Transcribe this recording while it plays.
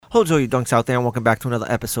Hello, Joey Dunks out there, and welcome back to another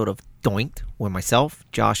episode of Doink'd, where myself,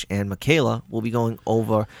 Josh, and Michaela will be going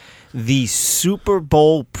over the Super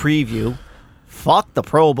Bowl preview, fuck the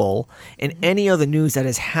Pro Bowl, and any other news that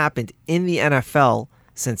has happened in the NFL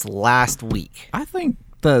since last week. I think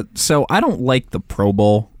so I don't like the Pro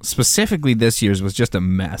Bowl. Specifically, this year's was just a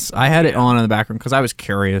mess. I had it on in the background because I was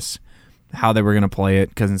curious how they were going to play it,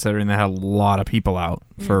 because considering they had a lot of people out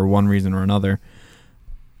for one reason or another.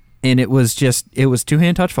 And it was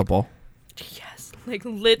two-hand touch football. Yes, like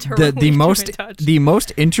literally the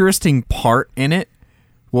most interesting part in it,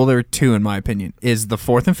 well, there are two in my opinion, is the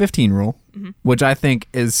 4th and 15 rule, which I think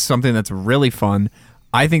is something that's really fun.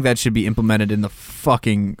 I think that should be implemented in the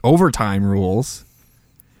fucking overtime rules.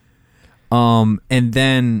 And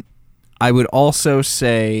then I would also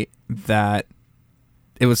say that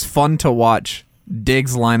it was fun to watch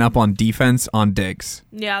Diggs line up on defense on Diggs.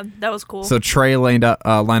 Yeah, that was cool. So Trey line up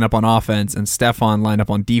on offense, and Stephon lined up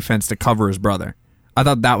on defense to cover his brother. I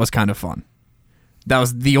thought that was kind of fun. That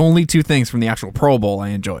was the only two things from the actual Pro Bowl I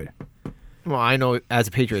enjoyed. Well, I know as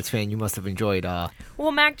a Patriots fan, you must have enjoyed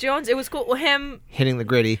Mac Jones, it was cool. Him hitting the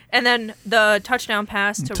gritty. And then the touchdown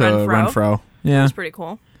pass to Renfro. Yeah. It was pretty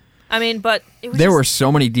cool. I mean, but it was there were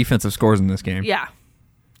so many defensive scores in this game. Yeah.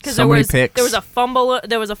 Because many picks. There was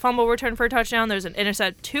a fumble return for a touchdown. There was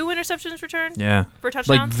two interceptions returned for a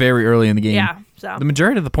touchdown. Like very early in the game. Yeah. So the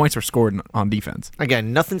majority of the points were scored on defense.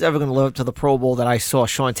 Again, nothing's ever going to live up to the Pro Bowl that I saw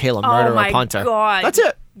Sean Taylor murder a punter. Oh my God. That's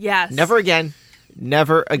it. Yes. Never again.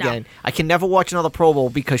 Never again. No. I can never watch another Pro Bowl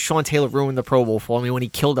because Sean Taylor ruined the Pro Bowl for me when he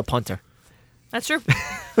killed a punter. That's true.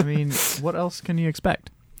 I mean, what else can you expect?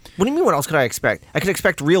 What do you mean, what else could I expect? I could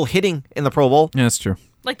expect real hitting in the Pro Bowl. Yeah, that's true.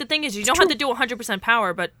 Like, the thing is, you don't have to do 100%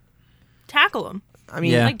 power, but tackle him. I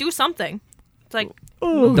mean, like, do something. It's like,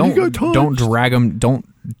 don't drag him. Don't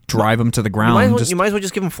drive him to the ground. You might as well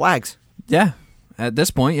just give him flags. Yeah, at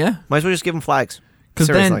this point, yeah. Might as well just give him flags.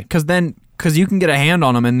 Because you can get a hand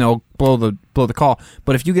on them and they'll blow the call.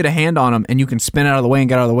 But if you get a hand on them and you can spin out of the way and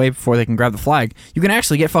get out of the way before they can grab the flag, you can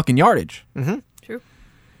actually get fucking yardage. Mm-hmm. True.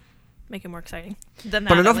 Make it more exciting than that.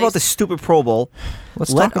 But enough about the stupid Pro Bowl.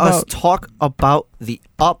 Let us talk about the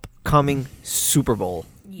upcoming Super Bowl.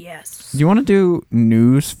 Yes. Do you want to do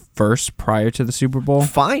news first prior to the Super Bowl?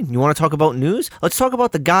 Fine. You want to talk about news? Let's talk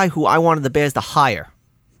about the guy who I wanted the Bears to hire.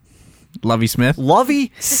 Lovie Smith?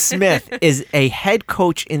 Lovie Smith is a head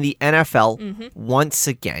coach in the NFL once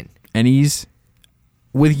again. And he's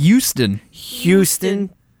with Houston.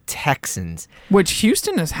 Houston Texans. Which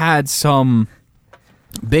Houston has had some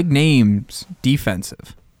big names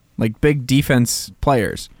defensive. Like big defense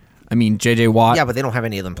players. I mean, J.J. Watt. Yeah, but they don't have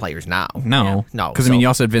any of them players now. No. Because, I mean, you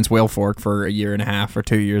also had Vince Wilfork for a year and a half or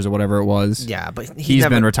 2 years or whatever it was. Yeah, but he's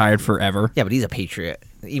been retired forever. Yeah, but he's a Patriot.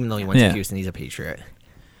 Even though he went to Houston, he's a Patriot.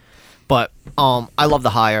 But I love the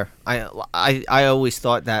hire. I always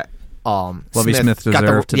thought that Lovie Smith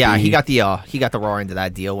deserved to be. Yeah, he got the raw end of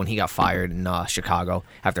that deal when he got fired in Chicago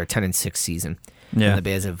after a 10-6 season. Yeah. And the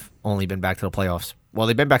Bears have only been back to the playoffs. Well,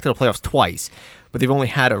 they've been back to the playoffs twice, but they've only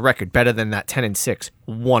had a record better than that 10-6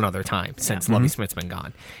 one other time since Lovie Smith's been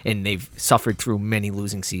gone, and they've suffered through many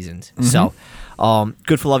losing seasons. So,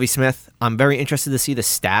 good for Lovie Smith. I'm very interested to see the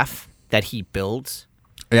staff that he builds.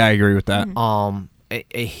 Yeah, I agree with that.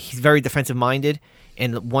 He's very defensive minded,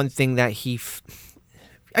 and one thing that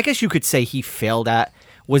I guess you could say he failed at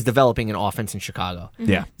was developing an offense in Chicago.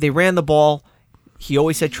 Yeah, they ran the ball. He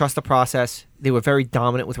always said trust the process. They were very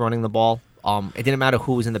dominant with running the ball. It didn't matter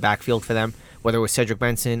who was in the backfield for them, whether it was Cedric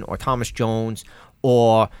Benson or Thomas Jones,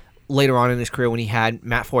 or later on in his career when he had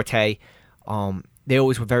Matt Forte. They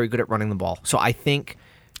always were very good at running the ball. So I think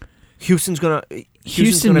Houston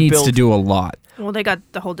needs to do a lot. Well, they got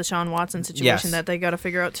the whole Deshaun Watson situation that they got to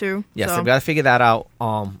figure out too. Yes, so. They've got to figure that out.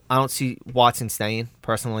 I don't see Watson staying,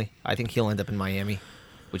 personally. I think he'll end up in Miami,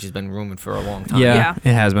 which has been rumored for a long time. Yeah.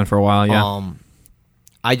 It has been for a while, yeah.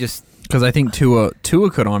 Because I think Tua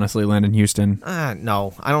could honestly land in Houston.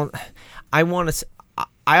 No, I don't. I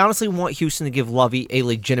honestly want Houston to give Lovie a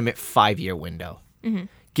legitimate 5-year window. Mm-hmm.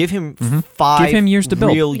 Give him 5 Give him years to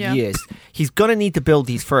build. Real years. He's going to need to build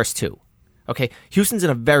these first 2. Okay, Houston's in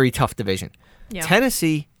a very tough division. Yeah.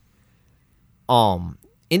 Tennessee,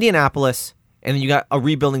 Indianapolis, and then you got a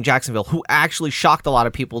rebuilding Jacksonville, who actually shocked a lot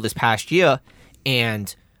of people this past year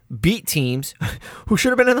and beat teams who should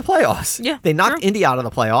have been in the playoffs. Yeah, they knocked Indy out of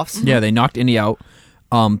the playoffs. Yeah, they knocked Indy out.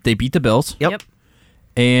 They beat the Bills. Yep.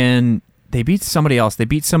 And they beat somebody else. They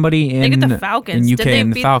beat somebody in the Falcons. In UK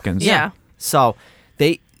and the Falcons. Yeah. So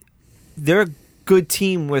they're a good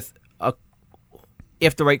team with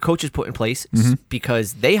if the right coach is put in place,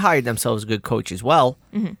 because they hired themselves a good coach as well.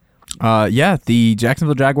 Mm-hmm. The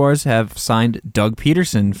Jacksonville Jaguars have signed Doug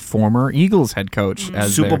Peterson, former Eagles head coach,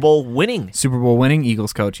 as Super Bowl winning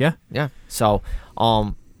Eagles coach. Yeah. Yeah. So,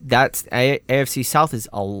 that's AFC South is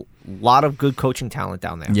a lot of good coaching talent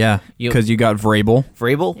down there. Yeah, because you got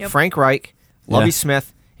Vrabel, yep. Frank Reich, Lovie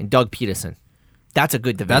Smith, and Doug Peterson. That's a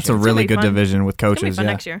good division. That's a really good division with coaches. It's gonna be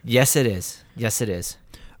fun next year. Yes, it is. Yes, it is.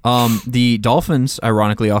 The Dolphins,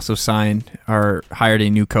 ironically, also hired a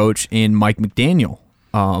new coach in Mike McDaniel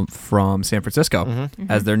from San Francisco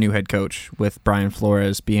as their new head coach, with Brian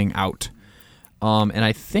Flores being out. And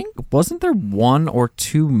I think, wasn't there one or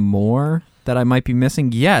two more that I might be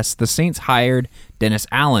missing? Yes, the Saints hired Dennis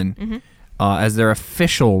Allen as their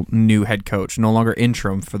official new head coach, no longer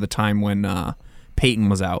interim for the time when Peyton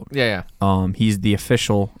was out. Yeah. He's the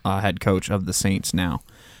official head coach of the Saints now.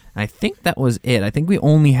 And I think that was it. I think we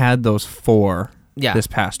only had those four this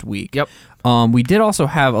past week. Yep. We did also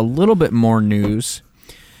have a little bit more news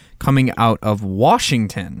coming out of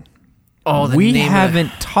Washington. Oh, we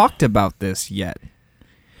haven't talked about this yet.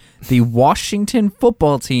 The Washington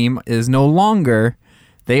football team is no longer.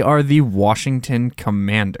 They are the Washington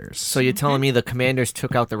Commanders. So you're telling me the Commanders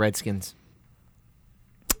took out the Redskins?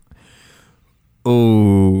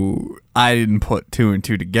 Oh, I didn't put two and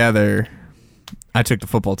two together. I took the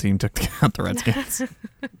football team, took out the Redskins.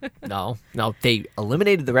 No, they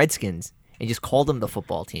eliminated the Redskins and just called them the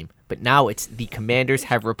football team. But now it's the Commanders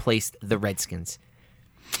have replaced the Redskins.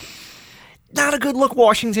 Not a good look,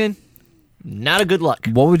 Washington. Not a good look.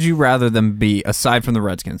 What would you rather them be aside from the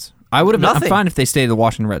Redskins? I would have been fine if they stayed the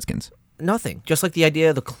Washington Redskins. Nothing. Just like the idea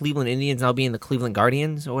of the Cleveland Indians now being the Cleveland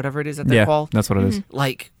Guardians or whatever it is that they're called. That's what it is.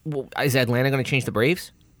 Like, is Atlanta going to change the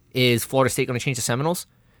Braves? Is Florida State going to change the Seminoles?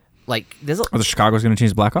 Like, Are the Chicago's going to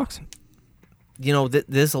change the Blackhawks?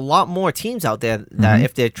 There's a lot more teams out there that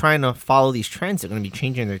if they're trying to follow these trends, they're going to be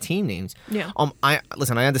changing their team names. Yeah. I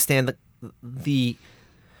understand the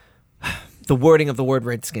wording of the word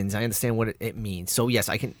Redskins. I understand what it means. So yes,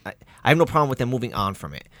 I have no problem with them moving on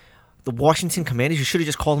from it. The Washington Commanders, you should have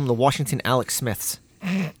just called them the Washington Alex Smiths.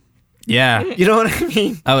 Yeah. You know what I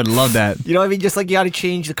mean? I would love that. You know what I mean? Just like you got to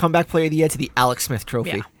change the comeback player of the year to the Alex Smith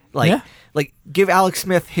trophy. Yeah. Like give Alex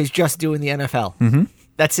Smith his just due in the NFL. Mm-hmm.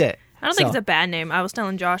 That's it. I don't think it's a bad name. I was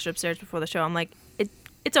telling Josh upstairs before the show, I'm like,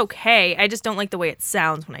 it's okay. I just don't like the way it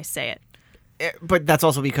sounds when I say it. But that's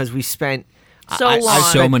also because we spent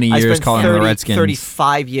so many years calling them the Redskins.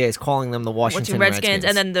 35 years calling them the Washington Redskins.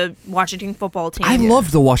 And then the Washington football team. I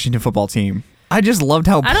loved the Washington football team. I just loved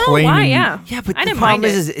how I don't know why, yeah. Yeah, but I the didn't problem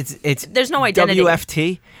mind is it's there's no identity.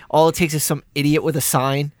 WFT. All it takes is some idiot with a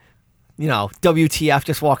sign. WTF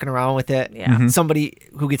just walking around with it. Yeah. Mm-hmm. Somebody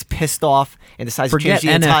who gets pissed off and decides Forget to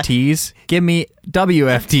change the NFTs. Give me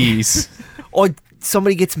WFTs. Or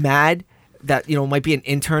somebody gets mad that might be an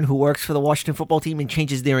intern who works for the Washington football team and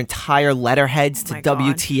changes their entire letterheads to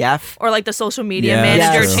WTF. Or like the social media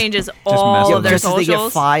manager changes all of their just socials. As they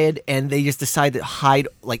get fired and they just decide to hide,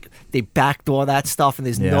 like they backdoor that stuff and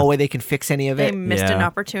there's no way they can fix any of it. They missed an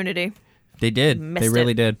opportunity. They did. They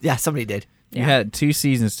really did. Yeah, somebody did. You had 2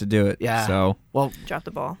 seasons to do it. Yeah. So drop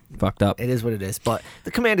the ball. Fucked up. It is what it is. But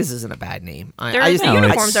the Commanders isn't a bad name. The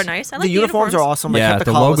uniforms are nice. I like the uniforms are awesome. Yeah,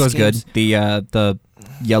 the logo's good. The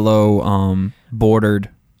yellow bordered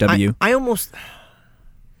W. I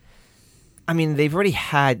mean, they've already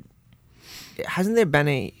had. Hasn't there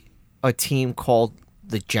been a team called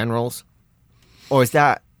the Generals, or is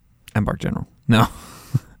that Embark General? No.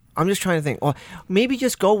 I'm just trying to think. Or maybe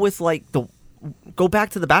just go with go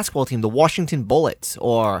back to the basketball team, the Washington Bullets,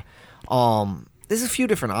 or there's a few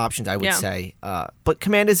different options I would say. But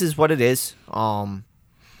Commanders is what it is.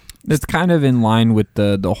 It's kind of in line with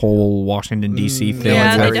the whole Washington D.C. thing.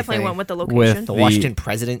 Yeah, they definitely went with the location. With the Washington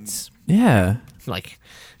Presidents. Yeah. Like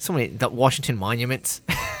the Washington Monuments.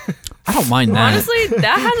 I don't mind that. Honestly,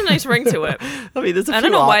 that has a nice ring to it. I mean, I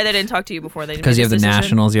don't know why they didn't talk to you before they. Because you have the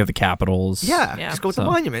Nationals, you have the Capitals. Yeah, just go with the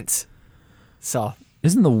Monuments. So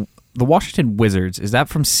isn't the Washington Wizards? Is that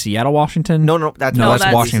from Seattle, Washington? No, that's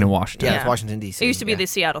Washington, DC. Washington. Yeah, it's Washington D.C. It used to be the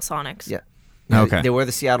Seattle Sonics. Yeah. Okay. They were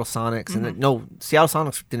the Seattle Sonics, and Seattle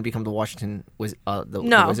Sonics didn't become the Washington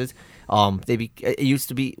the Wizards. It used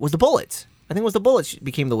to be the Bullets. I think it was the Bullets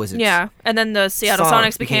became the Wizards. Yeah, and then the Seattle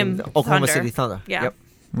Sonics became the Oklahoma Thunder. City Thunder. Yeah. Yep.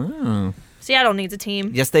 Oh. Seattle needs a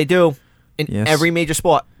team. Yes, they do. In every major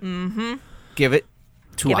sport. Mm-hmm. Give it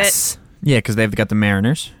to us. Yeah, because they've got the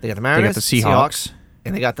Mariners. They got the Mariners. They got the Seahawks.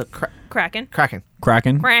 And they got the Kraken. Kraken.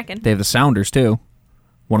 They have the Sounders, too.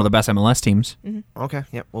 One of the best MLS teams. Mm-hmm. Okay.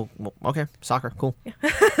 Yep. Well, okay. Soccer. Cool. Yeah.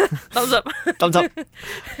 Thumbs up. Thumbs up.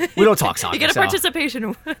 We don't talk soccer. You get a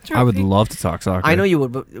participation trophy. I would love to talk soccer. I know you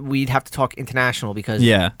would, but we'd have to talk international because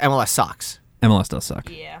MLS sucks. MLS does suck.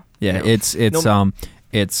 Yeah. Yeah, You know?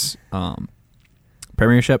 it's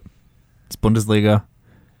Premiership, it's Bundesliga,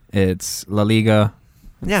 it's La Liga.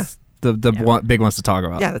 Yeah. The big ones to talk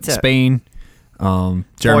about. Yeah, that's it. Spain,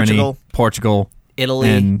 Germany, Portugal, Italy.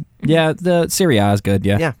 and the Serie A is good.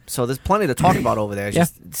 Yeah. Yeah, so there's plenty to talk about over there. It's Yeah.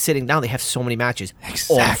 just sitting down. They have so many matches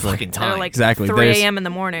all the Exactly. fucking They're time. like Exactly. 3 There's- a.m. in the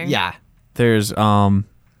morning. yeah, There's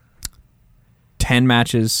 10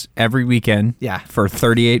 matches every weekend. Yeah. For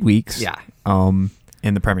 38 weeks. yeah.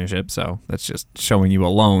 In the Premiership, so that's just showing you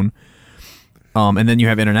alone. And then you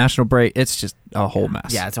have international break. It's just a whole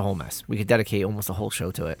mess. Yeah, it's a whole mess. We could dedicate almost a whole show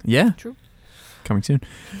to it. Yeah. True. Coming soon.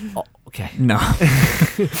 Oh, okay. No.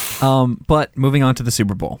 But moving on to the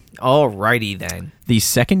Super Bowl. Alrighty then. The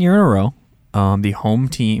second year in a row, the home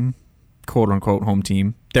team, quote unquote home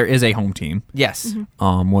team. There is a home team, Yes.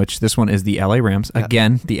 which this one is the LA Rams.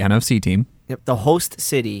 Again, the NFC team. Yep. The host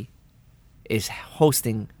city is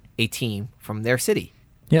hosting a team from their city,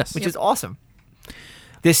 Yes. which is awesome.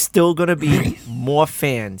 There's still going to be more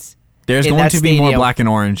fans. There's in going that to be more stadium. black and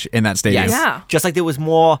orange in that stadium. Yes. Yeah. Just like there was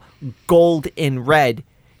more gold and red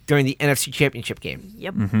during the NFC Championship game.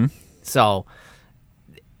 Yep. Mm-hmm. So,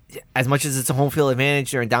 as much as it's a home field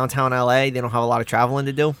advantage, they're in downtown LA. They don't have a lot of traveling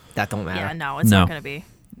to do. That don't matter. Yeah, no, it's No. not going to be.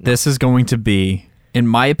 This is going to be, in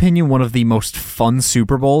my opinion, one of the most fun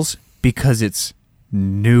Super Bowls because it's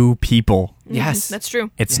new people. Yes. That's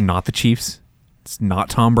true. It's not the Chiefs. It's not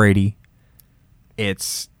Tom Brady.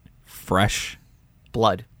 It's fresh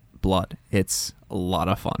Blood. blood. It's a lot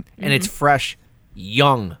of fun. And it's fresh,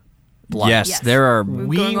 young blood. Yes, Yes. there are. We're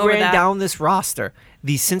We going over ran that. down this roster.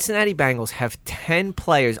 The Cincinnati Bengals have 10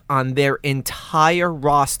 players on their entire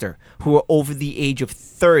roster who are over the age of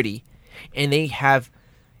 30, and they have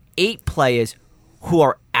 8 players who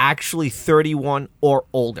are actually 31 or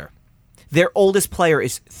older. Their oldest player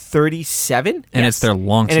is 37, And it's their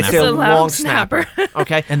long and it's snapper. their It's a long long snapper.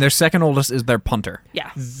 Okay, And their second oldest is their punter.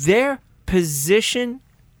 Yeah. their position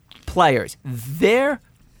players, their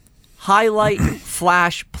highlight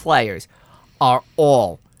flash players are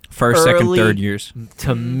all First, second, early third years.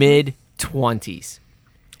 to mid 20s.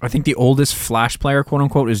 I think the oldest flash player, quote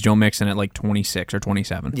unquote, is Joe Mixon at like 26 or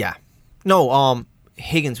 27. Yeah. No,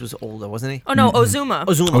 Higgins was older, wasn't he? Oh, no, Ozuma.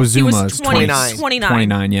 Ozuma. He was Ozuma is 29.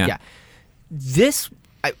 29, yeah. Yeah. This,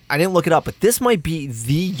 I didn't look it up, but this might be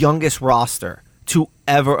the youngest roster to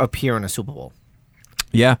ever appear in a Super Bowl.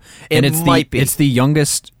 Yeah. And It it's might be. it's the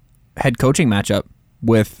youngest head coaching matchup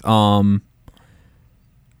with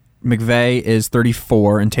McVay is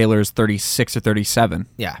 34 and Taylor is 36 or 37.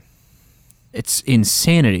 Yeah. It's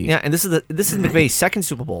insanity. Yeah, and this is McVay's second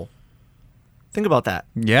Super Bowl. Think about that.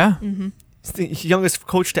 Yeah. He's the youngest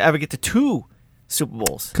coach to ever get to 2 Super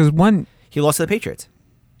Bowls. Because when, He lost to the Patriots.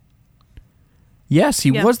 yes, he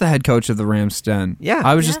Yeah. was the head coach of the Rams then. Yeah.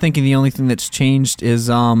 I was just Yeah. thinking the only thing that's changed is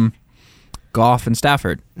Goff and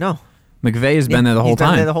Stafford. No. McVay has been there the whole He's been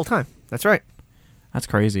time. there the whole time. That's right. That's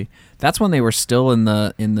crazy. That's when they were still in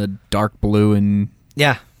the dark blue, and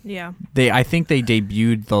Yeah. Yeah. I think they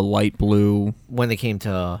debuted the light blue When they came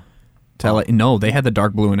to... to LA. No, they had the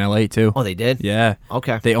dark blue in LA too. Oh, they did? Yeah.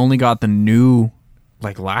 Okay. They only got the new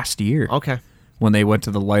like last year Okay. when they went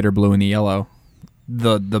to the lighter blue and the yellow.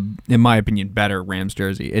 The in my opinion better Rams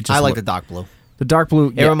jersey. It just I like the looked- dark blue. the dark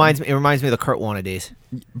blue. It reminds me of the Kurt Warner days.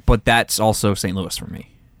 but that's also St. Louis for me.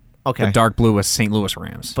 Okay. The dark blue was St. Louis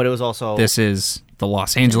Rams. But it was also... This is the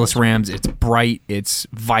Los Angeles Rams. It's bright. It's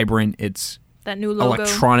vibrant. It's That new logo.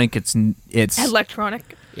 electronic. It's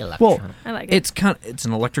Electronic. well. I like it. It's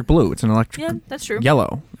an electric blue. It's an electric Yeah, that's true.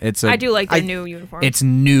 yellow. It's I do like the I- new uniform. It's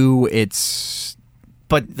new. It's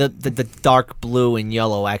But the dark blue and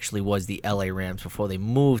yellow actually was the LA Rams before they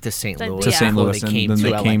moved to St. To Louis. St. before Louis, and then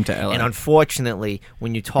they came to LA. And unfortunately,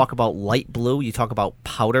 when you talk about light blue, you talk about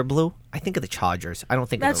powder blue. I think of the Chargers. I don't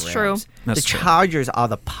think That's of the true. Rams. That's the true. Chargers are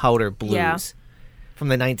the powder blues Yeah. from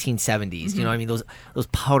the 1970s. You know what I mean? Those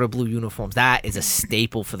powder blue uniforms. That is a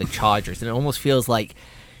staple for the Chargers. And it almost feels like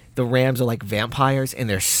the Rams are like vampires and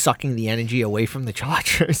they're sucking the energy away from the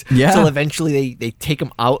Chargers. Yeah. Until eventually they take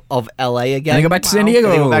them out of LA again. and they go back to San Wow. Diego.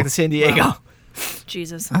 And they go back to San Diego. Wow.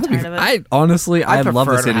 Jesus, I'm tired of it. I honestly, I love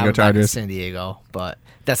prefer the to San have Diego them back in Chargers. San Diego, but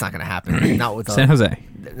that's not going to happen. Not with San Jose.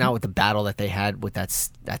 not with the battle that they had with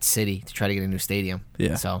that city to try to get a new stadium.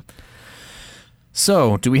 Yeah. So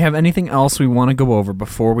So, do we have anything else we want to go over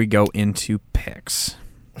before we go into picks?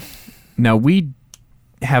 Now, we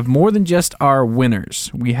have more than just our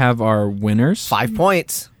winners. We have our winners, 5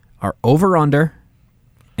 points. our over-under,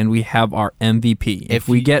 and we have our MVP. If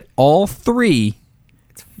we you- get all 3,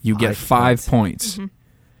 you get 5 5 points.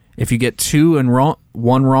 If you get 2 and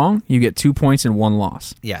 1 wrong, you get 2 points and 1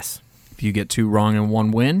 loss. Yes. If you get 2 wrong and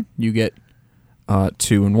 1 win, you get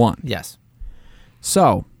 2-1. Yes.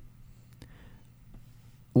 So,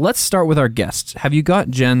 let's start with our guests. Have you got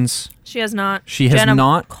Jen's? She has not. She has Jen, I'm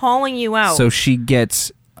not. calling you out. So she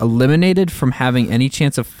gets eliminated from having any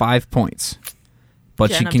chance of 5 points. But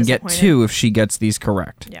Jen, she I'm can get disappointed. 2 if she gets these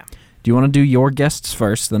correct. Yeah. Do you want to do your guests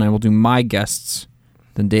first? Then I will do my guests.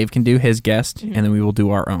 Then Dave can do his guest, and then we will do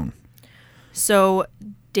our own. So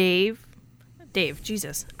Dave,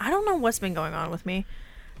 Jesus, I don't know what's been going on with me.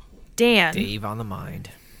 Dave on the mind.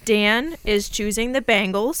 Dan is choosing the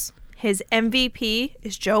Bengals. His MVP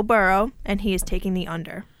is Joe Burrow, and he is taking the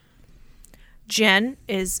under. Jen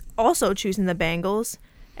is also choosing the Bengals,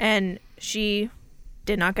 and she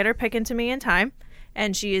did not get her pick into me in time,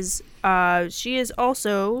 and she is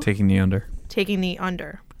also Taking the under. taking the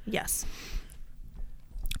under. Yes.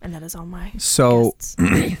 And that is all my So, guests.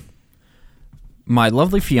 my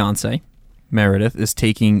lovely fiance, Meredith, is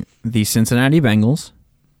taking the Cincinnati Bengals.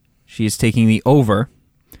 She is taking the over.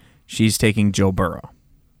 She's taking Joe Burrow.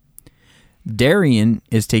 Darian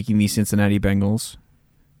is taking the Cincinnati Bengals,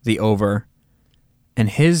 the over, and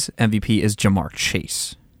his MVP is Jamar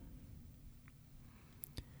Chase.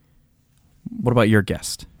 What about your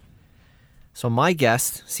guest? So my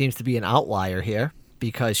guest seems to be an outlier here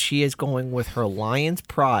because she is going with her Lions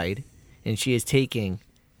pride, and she is taking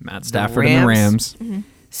Matt Stafford and the Rams.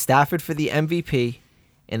 Stafford for the MVP,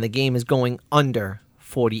 and the game is going under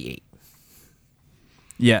 48.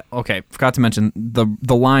 Yeah, okay. Forgot to mention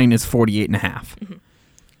the line is 48.5.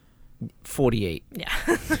 48. Yeah.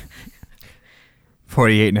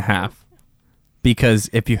 48.5. Because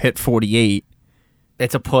if you hit 48,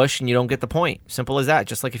 It's a push, and you don't get the point. Simple as that.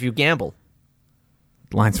 Just like if you gamble,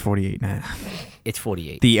 the line's 48.5. it's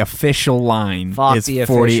 48. The official line Fuck is the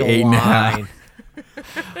official 48.5. line.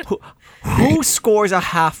 Who scores a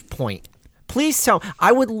half point? Please tell.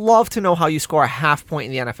 I would love to know how you score a half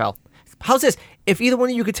point in the NFL. How's this? If either one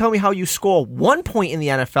of you could tell me how you score 1 point in the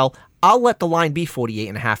NFL, I'll let the line be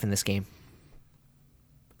 48.5 in this game.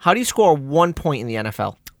 How do you score 1 point in the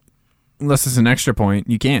NFL? Unless it's an extra point,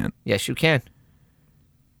 you can't. Yes, you can.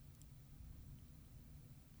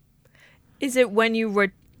 Is it when you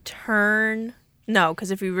return? No, because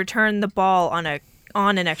if you return the ball on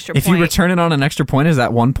an extra If point. you return it on an extra point, is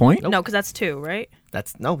that 1 point? No, because that's 2, right?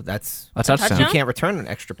 That's A touchdown. touchdown? you can't return an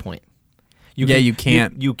extra point. You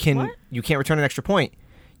can't. You can. What? You can't return an extra point.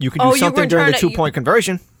 You can Oh, do you something during the return it- 2-point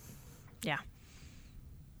conversion. Yeah.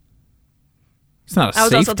 It's not a I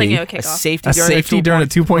was safety. also thinking of A kickoff. safety A during safety a during a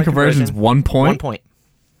 2-point conversion is 1 point? 1 point.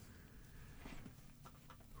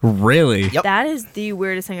 Really? Yep. That is the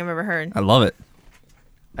weirdest thing I've ever heard. I love it.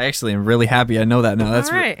 I actually am really happy I know that now. That's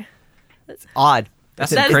All right. Odd.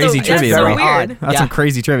 That's That some is crazy that's trivia, so bro. weird. That's Yeah. some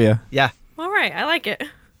crazy trivia. Yeah. All right. I like it.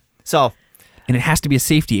 So And it has to be a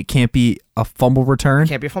safety. It can't be a fumble return.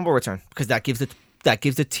 can't be a fumble return because that gives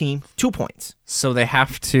the team 2 points. So they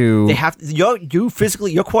have to. They have your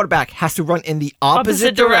quarterback has to run in the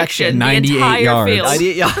opposite direction. The 98 entire yards. field.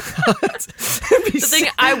 98 yards. The thing,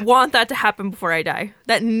 I want that to happen before I die.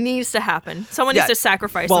 That needs to happen. Someone Yeah. needs to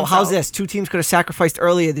sacrifice Well, themselves. how's this? 2 teams could have sacrificed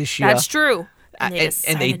earlier this year. That's true. And they they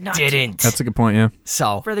decided not to. didn't. That's a good point, yeah.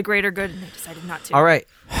 So, For the greater good, and they decided not to. all right.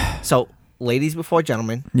 So, ladies before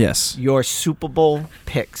gentlemen, Yes. your Super Bowl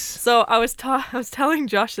picks. So I was telling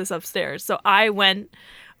Josh this upstairs. So I went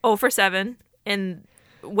 0 for 7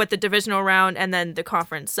 with the divisional round and then the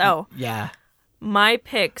conference. So Yeah. my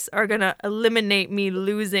picks are gonna eliminate me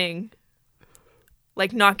losing,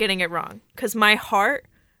 like not getting it wrong. Because my heart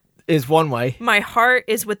Is one way.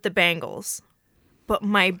 is with the Bengals, but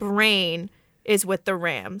my brain is with the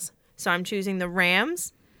Rams. So I'm choosing the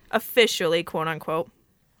Rams officially, quote unquote.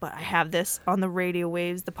 But I have this on the radio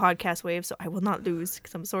waves, the podcast waves, so I will not lose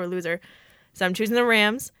because I'm a sore loser. So I'm choosing the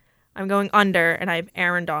Rams. I'm going under, and I have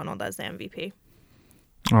Aaron Donald as the MVP.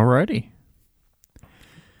 Alrighty.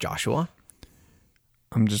 Joshua.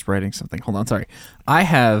 I'm just writing something. Hold on, sorry. I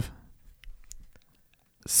have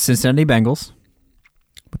Cincinnati Bengals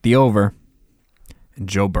with the over and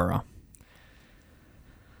Joe Burrow.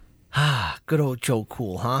 Good old Joe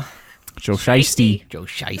Cool, huh? Joe Shiesty. Joe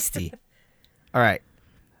Shiesty. All right.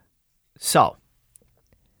 So,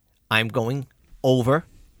 I'm going over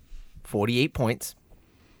 48 points.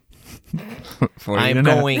 I'm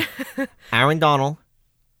going Aaron Donald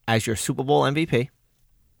as your Super Bowl MVP.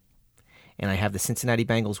 And I have the Cincinnati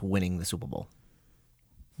Bengals winning the Super Bowl.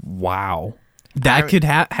 Wow. That Aaron- could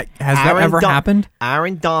has that Aaron ever happened?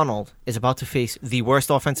 Aaron Donald is about to face the worst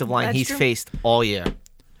offensive line That's he's true. faced all year.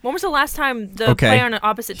 When was the last time the Okay. player on an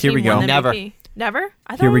opposite Here team we go. won the Never. MVP? Never?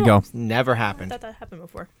 I Here we go. Never I happened. thought that happened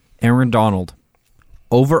before. Aaron Donald.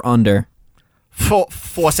 Over under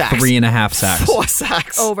 4 sacks. 3.5 sacks. 4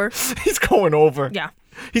 sacks. Over. He's going over. Yeah.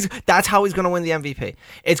 That's how he's going to win the MVP.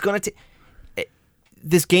 It's going to.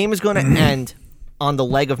 This game is going to end on the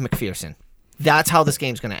leg of McPherson. That's how this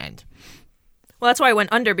game's going to end. Well, that's why I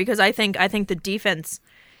went under, because I think the defense,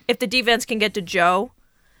 if the defense can get to Joe,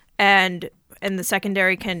 and the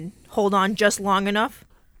secondary can hold on just long enough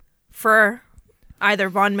for either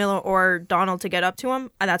Von Miller or Donald to get up to him,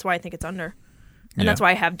 that's why I think it's under. And that's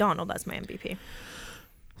why I have Donald as my MVP.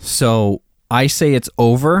 So I say it's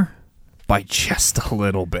over by just a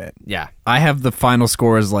little bit. Yeah. I have the final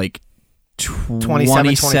score as like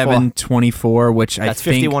 27-24, which That's I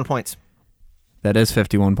think 51 points. that is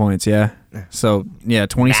 51 points, yeah. So, yeah,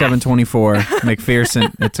 27-24.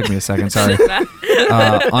 McPherson, it took me a second, sorry.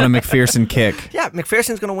 On a McPherson kick. Yeah,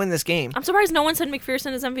 McPherson's going to win this game. I'm surprised no one said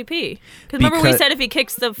McPherson is MVP. Because remember we said if he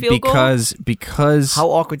kicks the field goal? Because How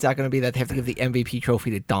awkward is that going to be that they have to give the MVP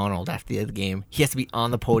trophy to Donald after the game? He has to be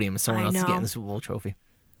on the podium and someone I else is know. getting the Super Bowl trophy.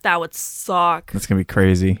 That would suck. that's going to be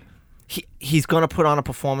crazy. He's going to put on a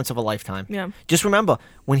performance of a lifetime. Yeah. Just remember,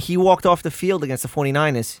 when he walked off the field against the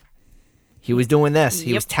 49ers, he was doing this. He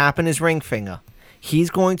Yep. was tapping his ring finger. He's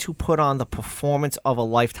going to put on the performance of a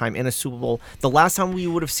lifetime in a Super Bowl. The last time we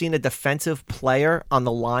would have seen a defensive player on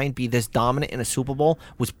the line be this dominant in a Super Bowl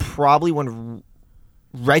was probably when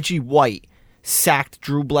Reggie White sacked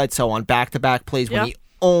Drew Bledsoe on back-to-back plays when Yep. he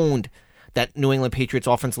owned that New England Patriots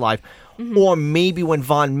offense live. Or maybe when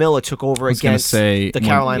Von Miller took over I was going to against say the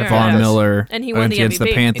Carolina Yeah. Von Panthers. Miller And he won the against the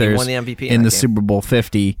MVP. Panthers And he won the MVP in in that the game. Super Bowl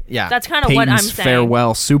 50. Yeah. That's kind of what I'm Peyton's saying.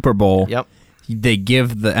 farewell Super Bowl. Yep. They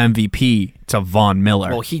give the MVP to Von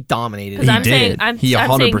Miller. Well, he dominated. Because He I'm saying, did. I'm, He I'm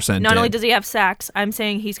 100% saying not only did. does he have sacks, I'm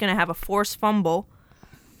saying he's going to have a forced fumble,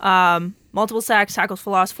 multiple sacks, tackles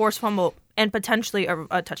for loss, forced fumble, and potentially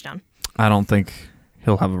a touchdown. I don't think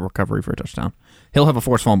he'll have a recovery for a touchdown. He'll have a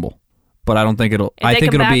forced fumble, but I don't think it'll. If I they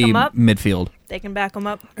think can it'll back be him up. midfield. They can back him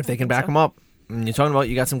up. If they can back him up. And you're talking about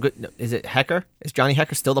you got some good. Is it Hecker? Is Johnny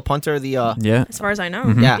Hecker still the punter? Yeah. As far as I know.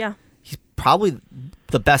 Yeah. He's probably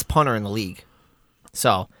the best punter in the league.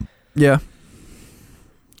 So Yeah.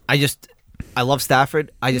 I love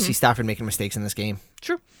Stafford. I just see Stafford making mistakes in this game.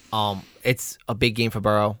 True. It's a big game for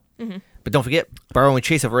Burrow. But don't forget, Burrow and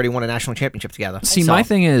Chase have already won a national championship together. See, So, my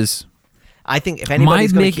thing is, I think if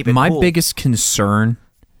anybody's going to keep it my cool, biggest concern,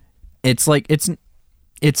 it's like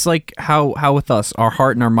how with us, our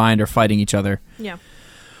heart and our mind are fighting each other. Yeah.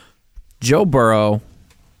 Joe Burrow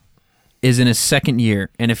is in his second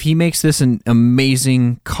year, and if he makes this an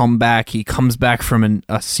amazing comeback, he comes back from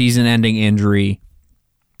a season-ending injury.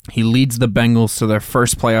 He leads the Bengals to their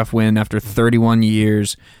first playoff win after 31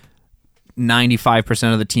 years.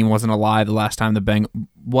 95% of the team wasn't alive the last time the Bengals...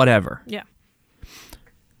 Whatever. Yeah.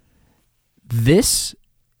 This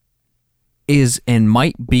is and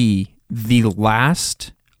might be the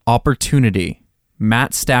last opportunity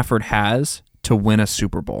Matt Stafford has to win a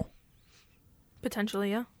Super Bowl.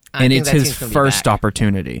 Potentially, yeah. I And think it's that his team's gonna be first back.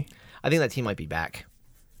 opportunity. I think that team might be back.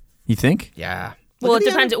 You think? Yeah. Well, Look it at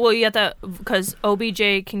the depends. Well, you have to, because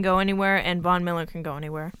OBJ can go anywhere and Von Miller can go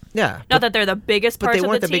anywhere. Yeah. Not that they're the biggest But parts they of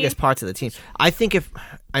weren't the the team. biggest parts of the team. I think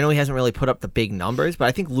I know he hasn't really put up the big numbers, but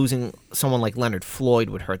I think losing someone like Leonard Floyd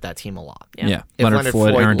would hurt that team a lot. Yeah. If Leonard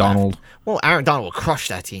Floyd, Aaron left- Donald. Well, Aaron Donald will crush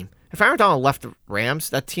that team. If Aaron Donald left the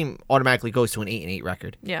Rams, that team automatically goes to an 8-8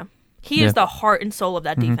 record. Yeah. He Yeah. is the heart and soul of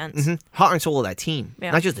that defense. Heart and soul of that team.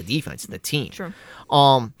 Yeah. Not just the defense, the team. True.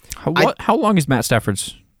 How long is Matt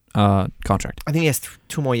Stafford's contract? I think he has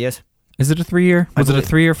 2 more years. Is it a 3-year? Was it a believe-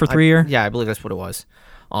 3-year for 3-year? Yeah, I believe that's what it was.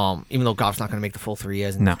 Even though Goff's not going to make the full 3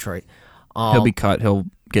 years in No. Detroit. He'll be cut. He'll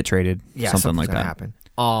get traded. Yeah, something like gonna that. happen.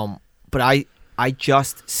 But I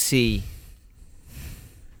just see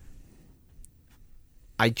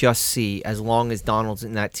as long as Donald's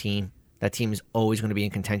in that team is always going to be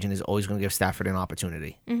in contention, is always going to give Stafford an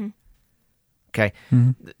opportunity. Okay?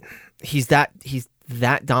 He's that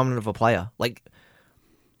dominant of a player. Like,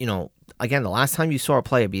 again, the last time you saw a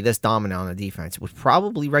player be this dominant on the defense was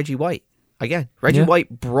probably Reggie White. Again, Reggie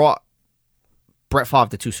White brought Brett Favre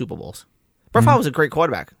to 2 Super Bowls. Brett Favre was a great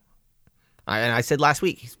quarterback. And I said last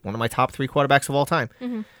week, he's one of my top 3 quarterbacks of all time.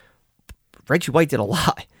 Reggie White did a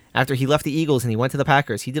lot. After he left the Eagles and he went to the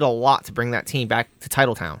Packers, he did a lot to bring that team back to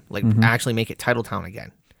Titletown. Like, actually make it Titletown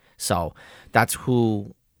again. So, that's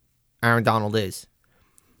who Aaron Donald is.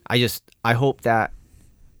 I hope that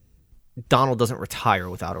Donald doesn't retire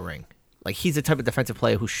without a ring. Like, he's the type of defensive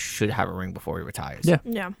player who should have a ring before he retires. Yeah.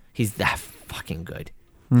 Yeah. He's that fucking good.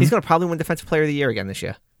 He's going to probably win Defensive Player of the Year again this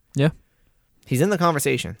year. Yeah. He's in the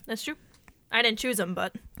conversation. That's true. I didn't choose him,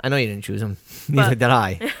 but I know you didn't choose him. Neither did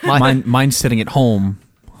I. Mine's sitting at home.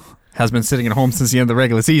 Has been sitting at home since the end of the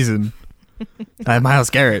regular season. Myles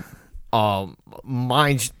Garrett.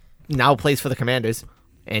 Mine now plays for the Commanders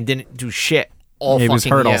and didn't do shit all He fucking was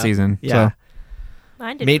hurt all year. season. Yeah. So.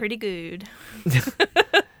 Mine did Made- pretty good.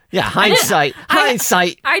 Yeah, hindsight.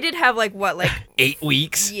 I did have like 8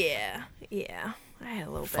 weeks. Yeah. I had a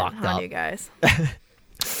little Fucked bit on up. you guys.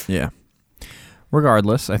 Yeah.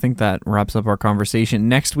 Regardless, I think that wraps up our conversation.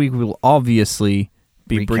 Next week, we will obviously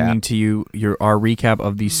be Recap. bringing to you our recap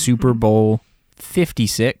of the Super Bowl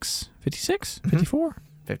 56. 56? 54?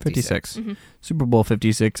 56. Super Bowl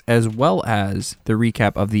 56, as well as the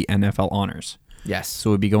recap of the NFL honors. Yes. So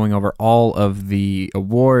we'll be going over all of the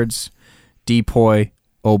awards, DPOY,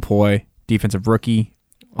 OPOY, Defensive Rookie,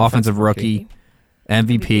 Offensive Rookie,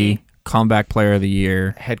 MVP, Comeback Player of the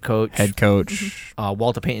Year, Head coach.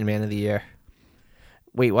 Walter Payton Man of the Year.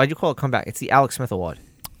 Wait, why'd you call it comeback? It's the Alex Smith Award.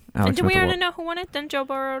 Alex And did we Smith already Award. know who won it? Didn't Joe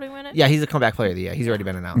Burrow already win it? Yeah, he's the comeback player of the year. He's already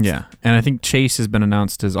been announced. Yeah, and I think Chase has been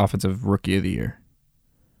announced as Offensive Rookie of the Year.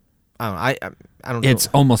 I don't know. It's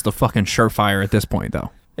almost a fucking surefire at this point,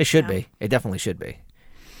 though. It should be. It definitely should be.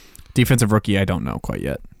 Defensive Rookie, I don't know quite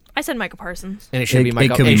yet. I said Micah Parsons. And it should be It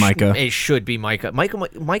Micah. could be Micah. It should be Micah.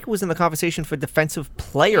 Micah was in the conversation for Defensive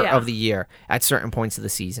Player Yeah. of the Year at certain points of the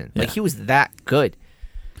season. Like, Yeah. he was that good.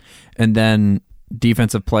 And then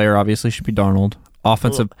Defensive Player obviously should be Darnold.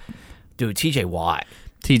 Offensive Dude, TJ Watt.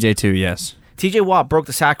 TJ2, yes. TJ Watt broke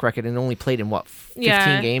the sack record and only played in, 15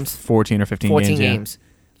 Yeah. games? 14 or 15 14 games. games.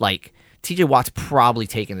 Like, TJ Watt's probably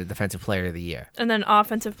taken the Defensive Player of the Year. And then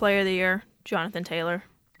Offensive Player of the Year, Jonathan Taylor,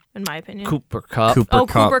 in my opinion. Cooper Kupp.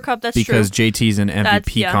 Cooper Kupp, that's because true. JT's an MVP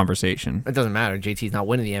That's- yeah. conversation. It doesn't matter. JT's not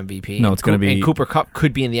winning the MVP. No, it's gonna be- And Cooper Kupp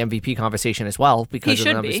could be in the MVP conversation as well because He of the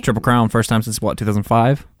should numbers. be. Triple Crown, first time since what,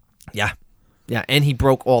 2005? Yeah. Yeah, and he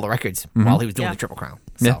broke all the records while he was doing Yeah. the Triple Crown.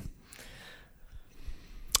 So. Yeah.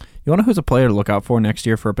 You want to know who's a player to look out for next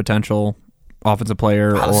year for a potential offensive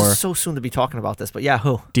player Wow, this or is so soon to be talking about this, but yeah,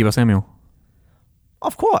 who? Deebo Samuel?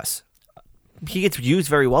 Of course. He gets used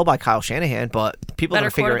very well by Kyle Shanahan, but people are Better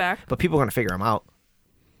going to figure quarterback. it. But people are going to figure him out.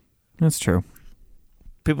 That's true.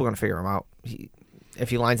 People are going to figure him out.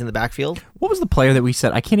 If he lines in the backfield, What was the player that we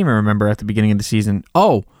said? I can't even remember at the beginning of the season.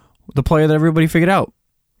 Oh, the player that everybody figured out.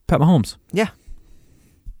 Pat Mahomes. yeah,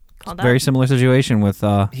 Called that. Very similar situation with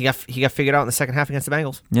he got figured out in the second half against the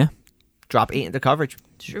Bengals. yeah. Drop 8 into coverage,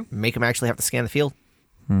 It's true. make him actually have to scan the field.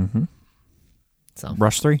 Mm-hmm. So,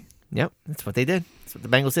 Rush 3. yep, that's what they did. That's what the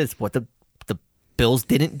Bengals did. It's what the Bills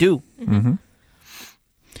didn't do. Mm-hmm.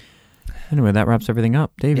 Anyway, that wraps everything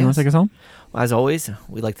up. Dave, you want Yes. to take us home? Well, as always,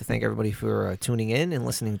 we'd like to thank everybody for tuning in and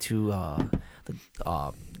listening to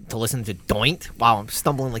listen to Doink'd. Wow, I'm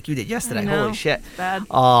stumbling like you did yesterday. I know. Holy shit. It's bad.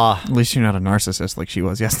 At least you're not a narcissist like she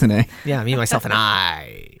was yesterday. Yeah, me, myself, and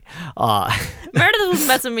I. Meredith was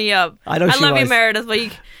messing me up. I know she love you, was. Meredith, but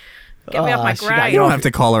you get me off my she got grind. You don't have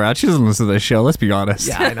to call her out. She doesn't listen to this show. Let's be honest.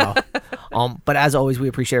 Yeah, I know. But as always, we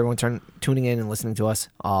appreciate everyone tuning in and listening to us.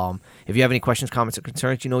 If you have any questions, comments, or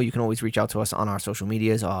concerns, you can always reach out to us on our social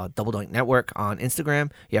medias. Double Doink Network on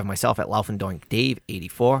Instagram. You have myself at Laugh and Doink Dave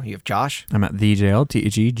 84. You have Josh, I'm at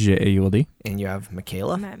TheJLTEGJAULD. and you have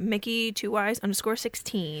Michaela. I'm at Mickey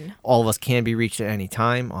 2Ys_16. All of us can be reached at any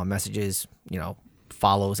time on messages,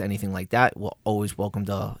 follows, anything like that. We're always welcome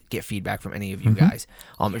to get feedback from any of you guys.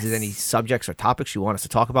 If there's any subjects or topics you want us to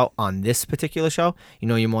talk about on this particular show,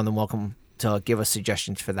 you're more than welcome to give us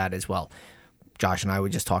suggestions for that as well. Josh and I were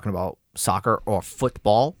just talking about soccer or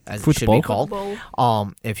football, as it should be called.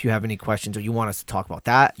 Football. If you have any questions or you want us to talk about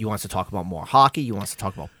that, you want us to talk about more hockey, you want us to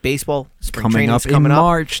talk about baseball, spring Coming training's up coming in up.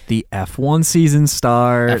 March, the F1 season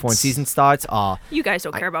starts. F1 season starts. You guys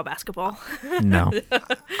don't care about basketball. No.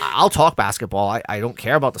 I'll talk basketball. I don't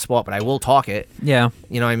care about the sport, but I will talk it. Yeah.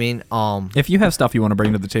 You know what I mean? If you have stuff you want to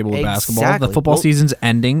bring to the table with basketball, Exactly. the football Well- season's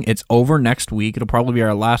ending. It's over next week. It'll probably be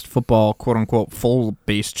our last football, quote unquote, full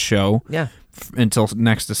based show Yeah. until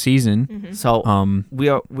next season. So we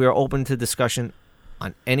are open to discussion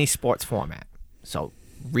on any sports format. So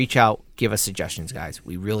reach out, give us suggestions, guys.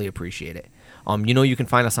 We really appreciate it. You can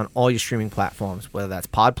find us on all your streaming platforms, whether that's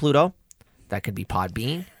Pod Pluto, that could be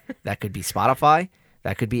Podbean, that could be Spotify,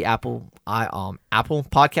 that could be Apple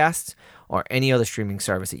Podcasts, or any other streaming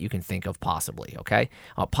service that you can think of possibly. Okay,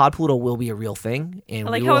 Pod Pluto will be a real thing, and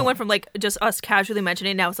I like we how will, it went from just us casually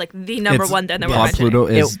mentioning it, now it's like the number one that we're Pod mentioning. Pluto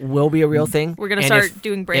is it will be a real thing. We're gonna And start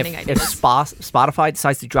doing branding if ideas. Spotify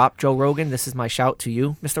decides to drop Joe Rogan, this is my shout to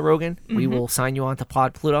you, Mr. Rogan. We will sign you on to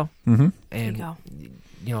Pod Pluto, and There you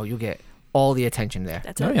go. you'll get all the attention there.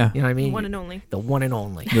 That's Oh, it. yeah. You know what I mean? One and only. The one and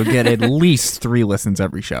only. You'll get at least 3 listens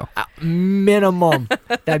every show. Minimum.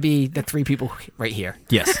 That'd be the 3 people right here.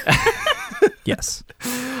 Yes. Yes.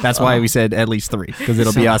 That's why we said at least 3, because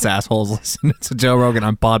it'll be us assholes listening to Joe Rogan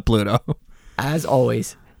on Pod Pluto. As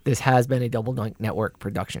always, this has been a Double Doink Network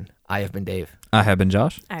production. I have been Dave. I have been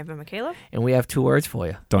Josh. I have been Michaela. And we have 2 words for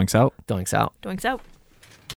you. Doinks out. Doinks out. Doinks out.